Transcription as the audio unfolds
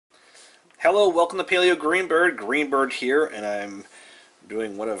Hello, welcome to Paleo Greenbird. Greenbird here, and I'm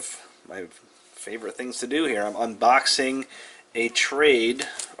doing one of my favorite things to do here. I'm unboxing a trade,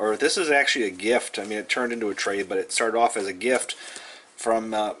 or this is actually a gift. I mean, it turned into a trade, but it started off as a gift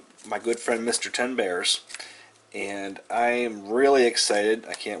from my good friend Mr. TenBears. And I am really excited.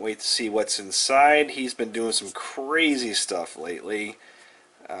 I can't wait to see what's inside. He's been doing some crazy stuff lately.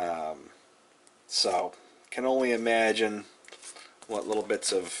 So, can only imagine what little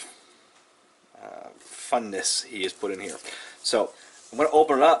bits of funness he has put in here. So I'm going to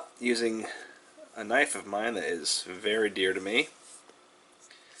open it up using a knife of mine that is very dear to me.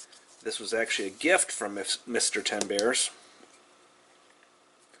 This was actually a gift from Mr. TenBears.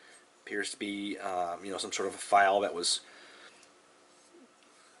 Appears to be some sort of a file that was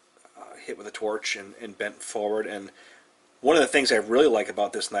hit with a torch and bent forward. And one of the things I really like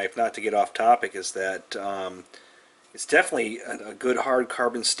about this knife, not to get off topic, is that it's definitely a good hard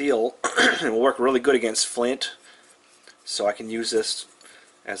carbon steel. It will work really good against flint, so I can use this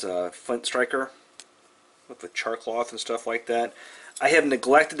as a flint striker with the char cloth and stuff like that. I have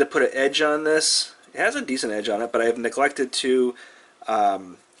neglected to put an edge on this. It has a decent edge on it, but I have neglected to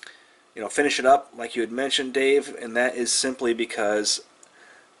finish it up like you had mentioned, Dave, and that is simply because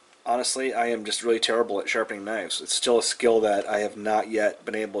honestly I am just really terrible at sharpening knives. It's still a skill that I have not yet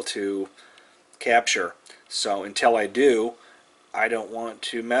been able to capture. So until I do, I don't want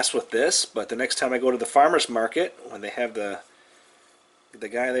to mess with this. But the next time I go to the farmer's market, when they have the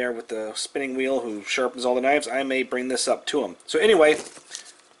guy there with the spinning wheel who sharpens all the knives, I may bring this up to him. So anyway,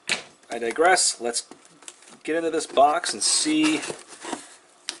 I digress. Let's get into this box and see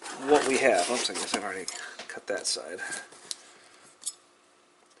what we have. Oops, I guess I've already cut that side.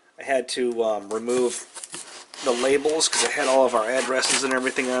 I had to remove the labels because it had all of our addresses and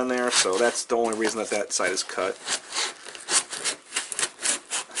everything on there, so that's the only reason that side is cut.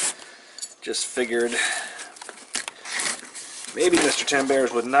 Just figured maybe Mr.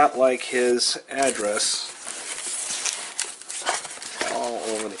 TenBears would not like his address all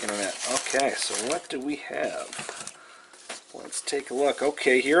over the internet. Okay, so what do we have? Let's take a look.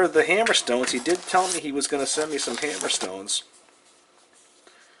 Okay, here are the hammerstones. He did tell me he was going to send me some hammerstones.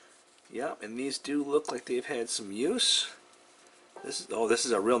 Yep, and these do look like they've had some use. This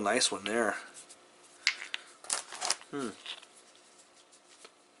is a real nice one there.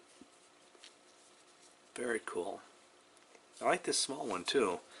 Very cool. I like this small one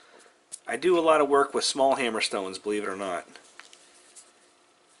too. I do a lot of work with small hammerstones, believe it or not.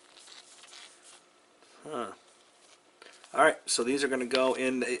 Alright, so these are going to go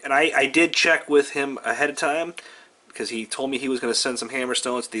in, and I did check with him ahead of time, because he told me he was going to send some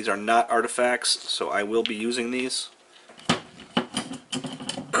hammerstones. These are not artifacts, so I will be using these.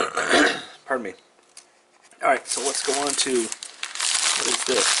 Pardon me. Alright, so let's go on to, what is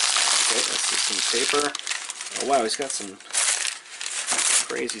this? Okay, that's just some paper. Oh wow, he's got some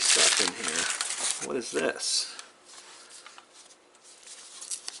crazy stuff in here. What is this?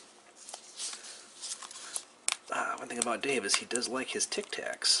 One thing about Dave is he does like his Tic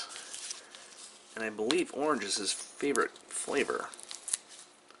Tacs. And I believe orange is his favorite flavor.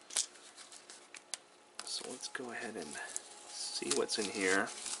 So let's go ahead and see what's in here.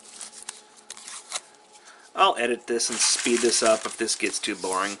 I'll edit this and speed this up if this gets too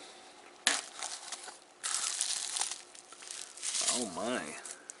boring. Oh my.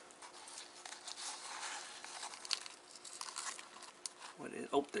 What is,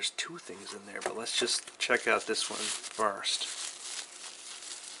 oh, there's two things in there, but let's just check out this one first.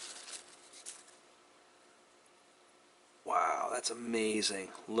 Wow, that's amazing.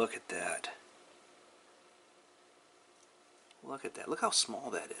 Look at that. Look at that. Look how small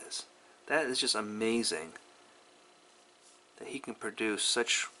that is. That is just amazing that he can produce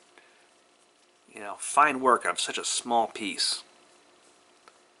such, fine work out of such a small piece.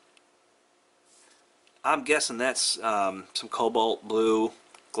 I'm guessing that's some cobalt blue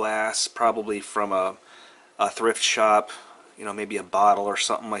glass, probably from a thrift shop, maybe a bottle or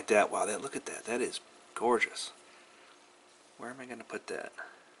something like that. Wow, look at that. That is gorgeous. Where am I going to put that?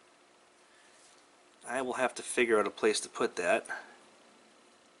 I will have to figure out a place to put that.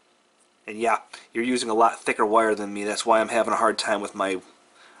 And yeah, you're using a lot thicker wire than me. That's why I'm having a hard time with my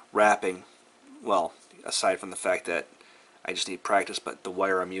wrapping. Well, aside from the fact that I just need practice, but the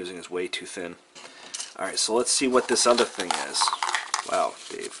wire I'm using is way too thin. Alright, so let's see what this other thing is. Wow,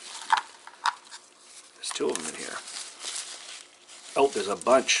 Dave. There's two of them in here. Oh, there's a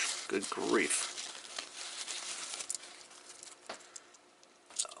bunch. Good grief.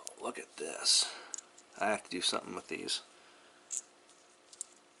 Oh, look at this. I have to do something with these.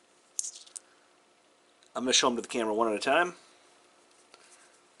 I'm going to show them to the camera one at a time.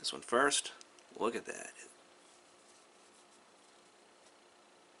 This one first. Look at that.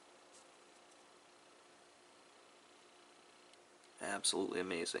 Absolutely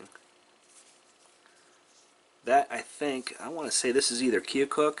amazing. That, I think, I want to say this is either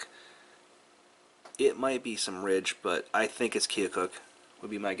Keokuk. It might be some Ridge, but I think it's Keokuk, would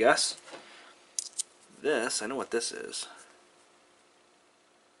be my guess. This, I know what this is.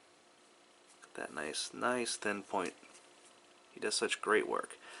 Look at that nice thin point. He does such great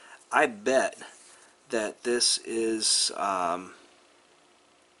work. I bet that this is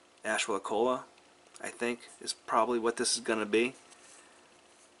Ashwaubenon, I think, is probably what this is going to be.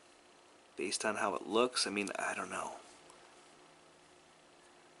 Based on how it looks, I mean, I don't know.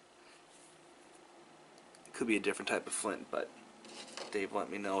 It could be a different type of flint, but Dave let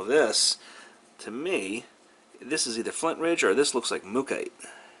me know this. To me, this is either Flint Ridge or this looks like Mookite.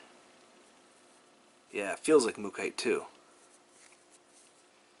 Yeah, it feels like Mookite too.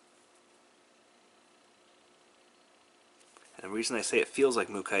 And the reason I say it feels like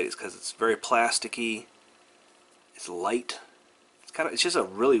Mookite is because it's very plasticky. It's light. It's just a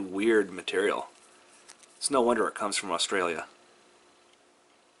really weird material. It's no wonder it comes from Australia.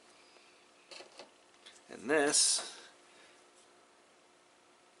 And this,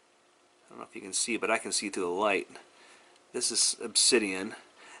 I don't know if you can see, but I can see through the light. This is obsidian.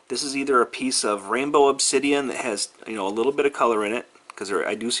 This is either a piece of rainbow obsidian that has, you know, a little bit of color in it, because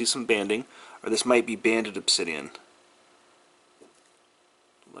I do see some banding, or this might be banded obsidian.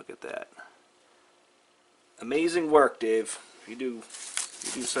 Look at that. Amazing work, Dave. You do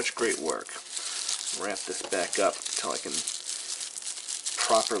such great work. Wrap this back up until I can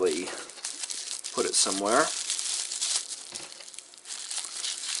properly put it somewhere.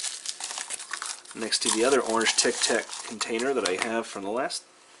 Next to the other orange Tic Tac container that I have from the last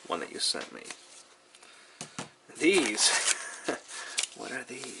one that you sent me. These, what are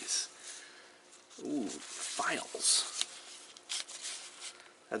these? Ooh, files.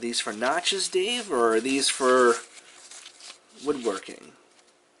 Are these for notches, Dave, or are these for woodworking?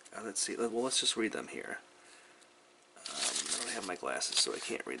 Let's see. Well, let's just read them here. I don't have my glasses, so I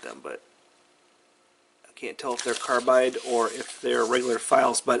can't read them, but I can't tell if they're carbide or if they're regular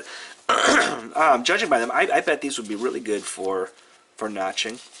files. But judging by them, I bet these would be really good for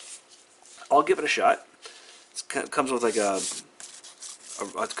notching. I'll give it a shot. It comes with like a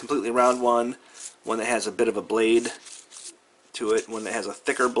completely round one that has a bit of a blade to it, one that has a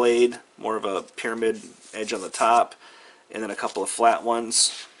thicker blade, more of a pyramid edge on the top, and then a couple of flat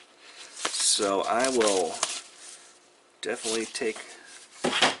ones. So I will definitely take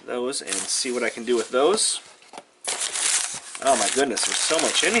those and see what I can do with those. Oh my goodness, there's so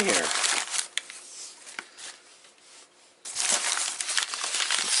much in here.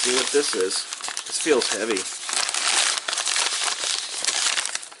 Let's see what this is. This feels heavy.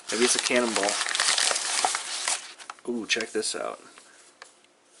 Maybe it's a cannonball. Ooh, check this out.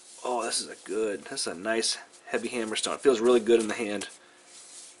 Oh, this is a nice heavy hammerstone. It feels really good in the hand.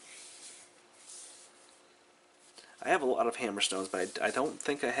 I have a lot of hammerstones, but I don't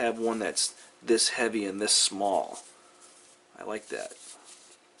think I have one that's this heavy and this small. I like that.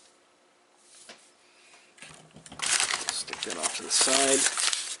 Stick that off to the side.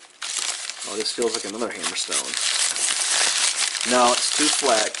 Oh, this feels like another hammerstone. No, it's too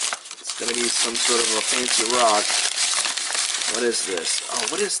flat. It's going to be some sort of a fancy rock. What is this? Oh,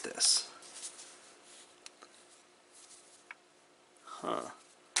 what is this? Huh.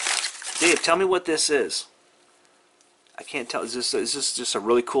 Dave, tell me what this is. I can't tell. Is this just a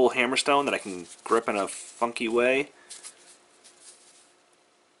really cool hammerstone that I can grip in a funky way?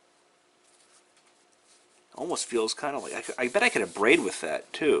 Almost feels kind of like, I bet I could have braid with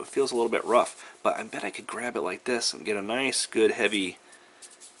that too. It feels a little bit rough, but I bet I could grab it like this and get a nice, good, heavy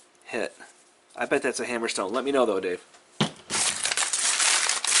hit. I bet that's a hammerstone. Let me know though, Dave.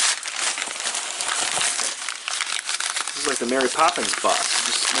 This is like the Mary Poppins box. It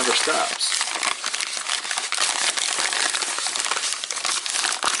just never stops.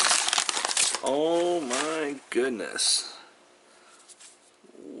 Oh my goodness.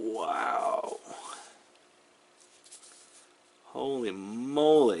 Wow. Holy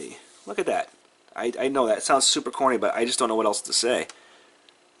moly. Look at that. I know that sounds super corny, but I just don't know what else to say.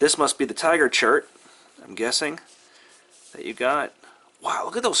 This must be the tiger chart, I'm guessing, that you got. Wow,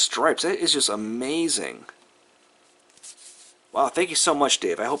 look at those stripes. That is just amazing. Wow, thank you so much,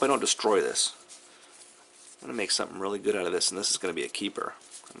 Dave. I hope I don't destroy this. I'm going to make something really good out of this, and this is going to be a keeper.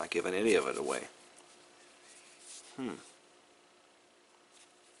 I'm not giving any of it away. A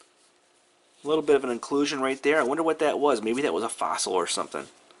little bit of an inclusion right there. I wonder what that was. Maybe that was a fossil or something.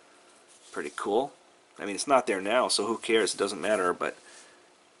 Pretty cool. I mean, it's not there now, so who cares? It doesn't matter, but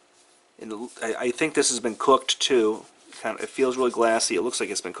And I think this has been cooked too. It feels really glassy. It looks like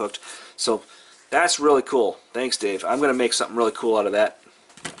it's been cooked. So that's really cool. Thanks, Dave. I'm going to make something really cool out of that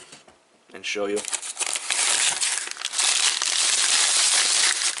and show you.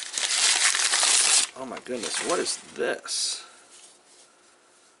 Oh my goodness, what is this?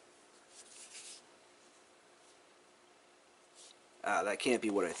 Ah, that can't be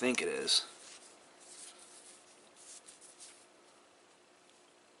what I think it is.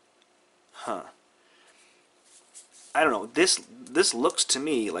 Huh. I don't know. This looks to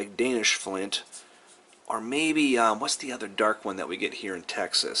me like Danish flint, or maybe what's the other dark one that we get here in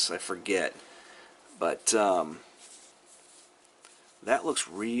Texas? I forget. But that looks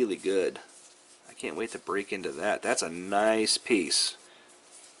really good. I can't wait to break into that. That's a nice piece.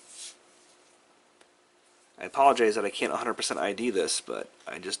 I apologize that I can't 100% ID this, but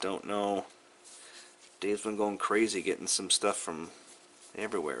I just don't know. Dave's been going crazy getting some stuff from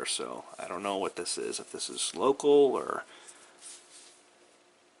everywhere, so I don't know what this is. If this is local or...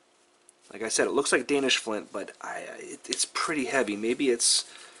 Like I said, it looks like Danish flint, but it's pretty heavy. Maybe it's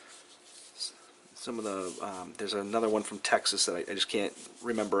some of the... there's another one from Texas that I just can't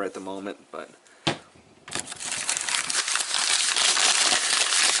remember at the moment, but...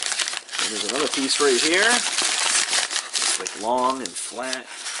 And there's another piece right here. It's like long and flat.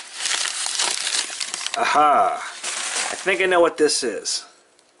 Aha! I think I know what this is.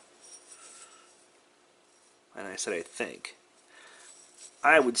 And I said I think.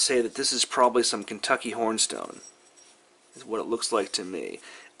 I would say that this is probably some Kentucky hornstone. Is what it looks like to me.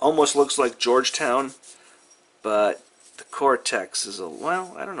 Almost looks like Georgetown, but the cortex is a...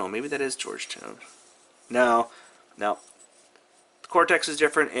 Well, I don't know. Maybe that is Georgetown. No. The cortex is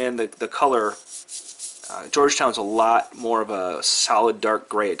different, and the color... Georgetown's a lot more of a solid dark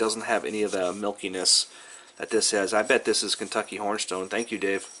gray. It doesn't have any of the milkiness that this has. I bet this is Kentucky hornstone. Thank you,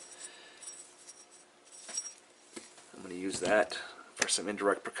 Dave. I'm going to use that for some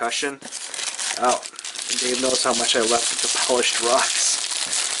indirect percussion. Oh, Dave knows how much I left with the polished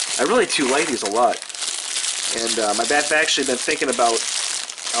rocks. I really do like these a lot. And I've actually been thinking about...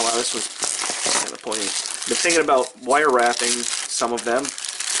 Oh, wow, this was kind of pointy. Been thinking about wire wrapping some of them.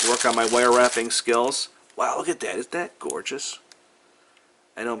 Work on my wire wrapping skills. Wow, look at that. Isn't that gorgeous?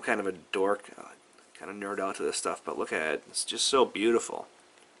 I know I'm kind of a dork. Kind of nerd out to this stuff, but look at it. It's just so beautiful.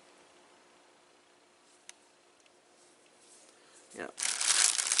 Yeah.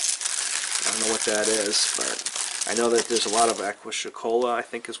 I don't know what that is, but I know that there's a lot of Aquashicola, I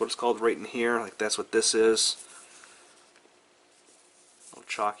think is what it's called, right in here. Like that's what this is. A little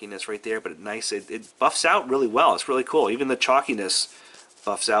chalkiness right there, but it's nice. It buffs out really well. It's really cool. Even the chalkiness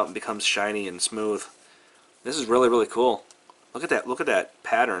buffs out and becomes shiny and smooth. This is really, really cool. Look at that. Look at that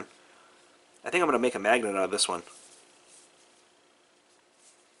pattern. I think I'm going to make a magnet out of this one.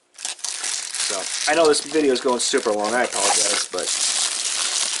 So, I know this video is going super long. I apologize, but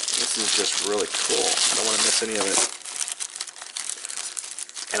this is just really cool. I don't want to miss any of it.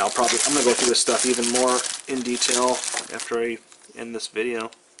 And I'm going to go through this stuff even more in detail after I end this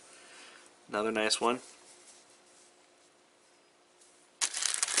video. Another nice one.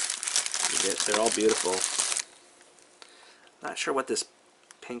 They're all beautiful. Not sure what this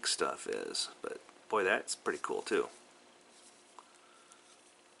pink stuff is, but boy, that's pretty cool too.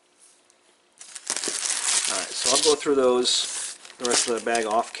 Alright, so I'll go through those, the rest of the bag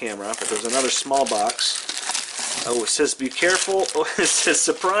off camera, but there's another small box. Oh, it says be careful. Oh, it says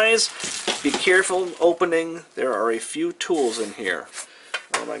surprise, be careful opening. There are a few tools in here.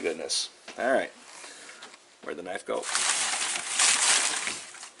 Oh my goodness. Alright, where'd the knife go?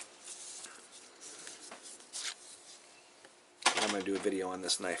 I'm going to do a video on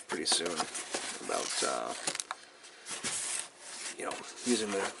this knife pretty soon about, you know, using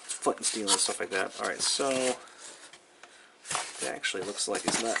the flint and steel and stuff like that. Alright, so it actually looks like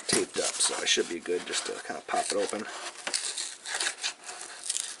it's not taped up, so I should be good just to kind of pop it open.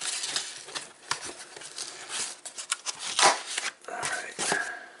 Alright.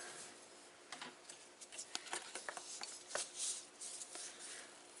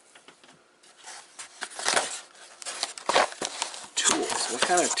 Tools. What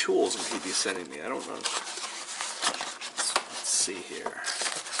kind of tools would he be sending me? I don't know. Let's see here.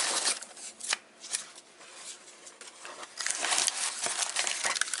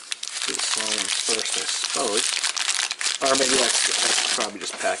 Do the small ones first, I suppose. Or maybe that's probably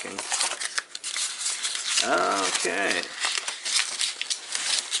just packing. Okay.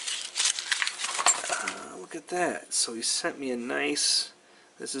 Look at that. So he sent me a nice,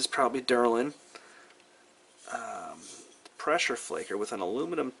 this is probably Derlin, pressure flaker with an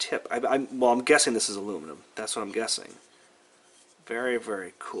aluminum tip. Well, I'm guessing this is aluminum. That's what I'm guessing. Very,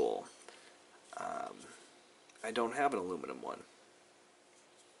 very cool. I don't have an aluminum one.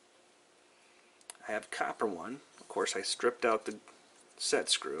 I have a copper one. Of course, I stripped out the set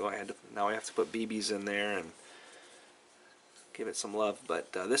screw. Now I have to put BBs in there and give it some love.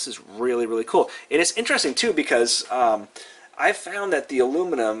 But this is really, really cool. And it's interesting too because I found that the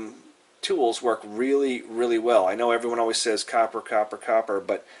aluminum tools work really, really well. I know everyone always says copper, copper, copper,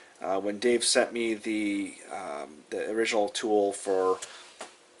 but when Dave sent me the original tool for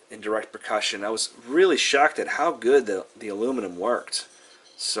indirect percussion, I was really shocked at how good the aluminum worked.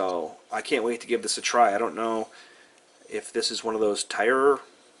 So I can't wait to give this a try. I don't know if this is one of those tire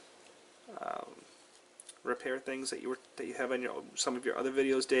repair things that you have in some of your other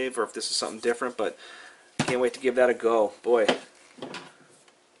videos, Dave, or if this is something different. But I can't wait to give that a go. Boy,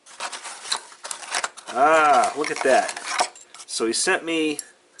 look at that. So he sent me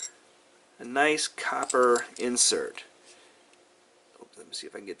a nice copper insert. Let me see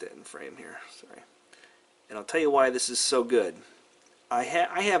if I can get that in frame here. Sorry. And I'll tell you why this is so good. I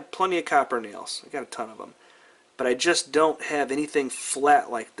have plenty of copper nails. I got a ton of them. But I just don't have anything flat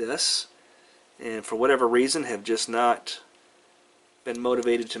like this. And for whatever reason have just not been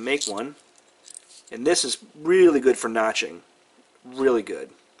motivated to make one. And this is really good for notching. Really good.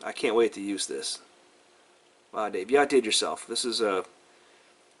 I can't wait to use this. Wow, Dave, you outdid yourself. This is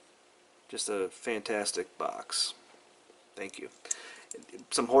just a fantastic box. Thank you.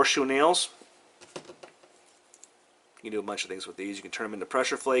 Some horseshoe nails. You can do a bunch of things with these. You can turn them into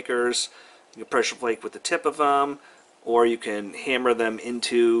pressure flakers. You can pressure flake with the tip of them, or you can hammer them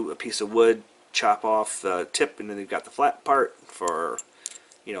into a piece of wood, chop off the tip, and then you've got the flat part for,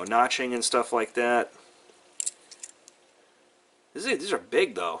 you know, notching and stuff like that. These are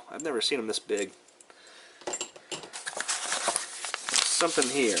big though. I've never seen them this big. Something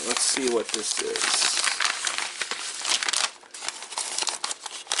here. Let's see what this is.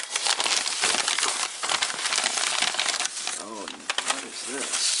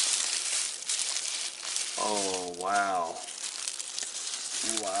 Oh, wow.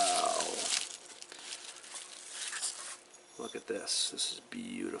 Wow. Look at this. This is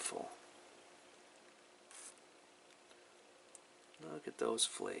beautiful. Look at those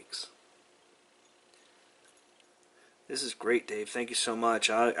flakes. This is great, Dave. Thank you so much.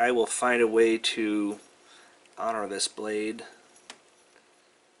 I will find a way to honor this blade.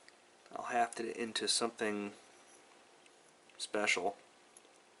 I'll have to into something special.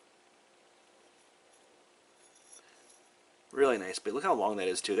 Really nice, but look how long that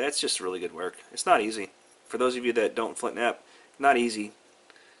is too. That's just really good work. It's not easy. For those of you that don't flint knap, not easy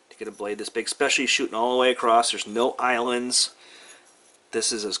to get a blade this big, especially shooting all the way across. There's no islands.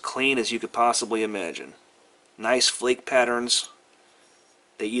 This is as clean as you could possibly imagine. Nice flake patterns.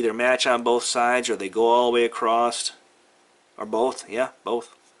 They either match on both sides or they go all the way across. Or both. Yeah,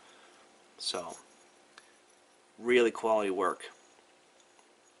 both. So, really quality work.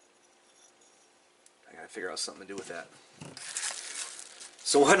 I gotta figure out something to do with that.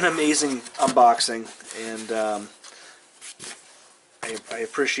 So what an amazing unboxing, and I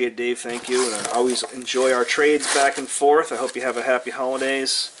appreciate Dave, thank you, and I always enjoy our trades back and forth. I hope you have a happy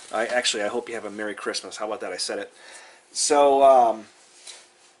holidays. I hope you have a Merry Christmas. How about that? I said it. So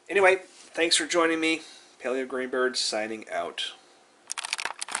anyway, thanks for joining me. Paleo Greenbird signing out.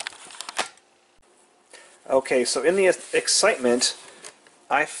 Okay, so in the excitement,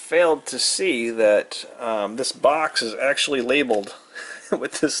 I failed to see that this box is actually labeled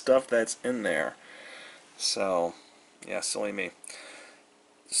with this stuff that's in there. So, yeah, silly me.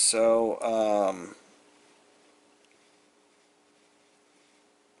 So,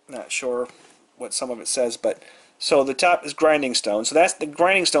 not sure what some of it says, but so the top is grinding stone. So that's the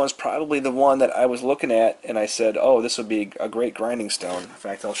grinding stone is probably the one that I was looking at, and I said, "Oh, this would be a great grinding stone." In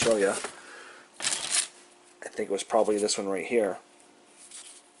fact, I'll show you. I think it was probably this one right here.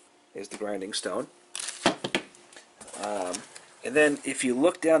 Is the grinding stone. And then if you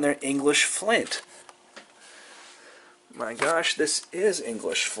look down there, English flint. My gosh, this is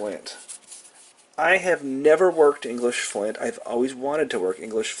English flint. I have never worked English flint. I've always wanted to work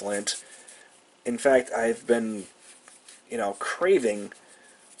English flint. In fact, I've been, craving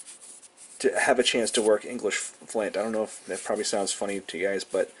to have a chance to work English flint. I don't know if that probably sounds funny to you guys,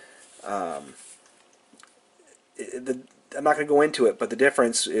 but I'm not going to go into it, but the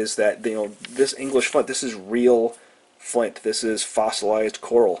difference is that this English flint, this is real flint. This is fossilized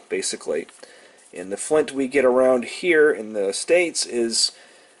coral, basically. And the flint we get around here in the States is,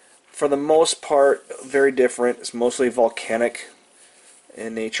 for the most part, very different. It's mostly volcanic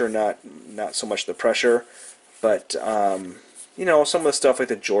in nature, not so much the pressure. But some of the stuff like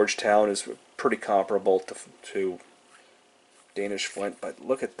the Georgetown is pretty comparable to Danish flint. But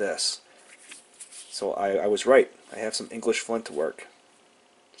look at this. So I was right. I have some English flint to work.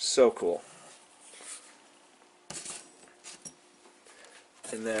 So cool.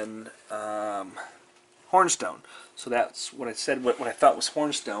 And then hornstone. So that's what I said, what I thought was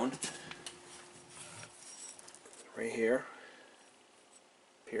hornstone. Right here.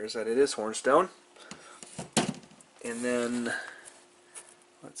 Appears that it is hornstone. And then,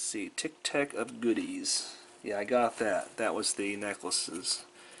 let's see, Tic Tac of Goodies. Yeah, I got that. That was the necklaces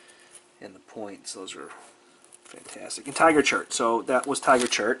and the points. Those are fantastic. And Tiger Chart. So that was Tiger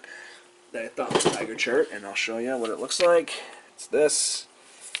Chart. That I thought was Tiger Chart. And I'll show you what it looks like. It's this.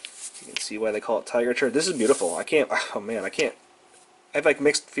 You can see why they call it Tiger Chart. This is beautiful. I can't, oh man, I can't. I have like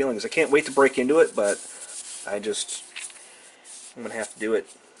mixed feelings. I can't wait to break into it, but I'm going to have to do it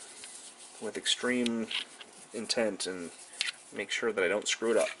with extreme intent and make sure that I don't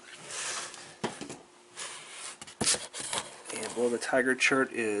screw it up. And below the Tiger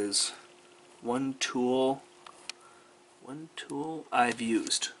Chart is one tool I've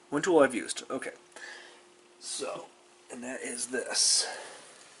used. One tool I've used. Okay. So, and that is this.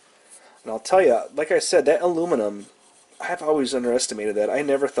 And I'll tell you, like I said, that aluminum, I've always underestimated that. I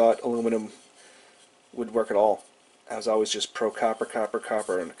never thought aluminum would work at all. I was always just pro copper, copper,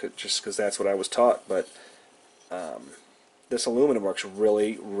 copper, and just because that's what I was taught. But this aluminum works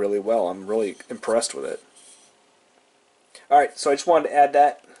really, really well. I'm really impressed with it. Alright, so I just wanted to add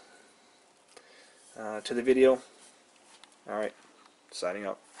that to the video. Alright, signing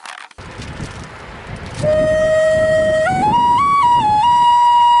out.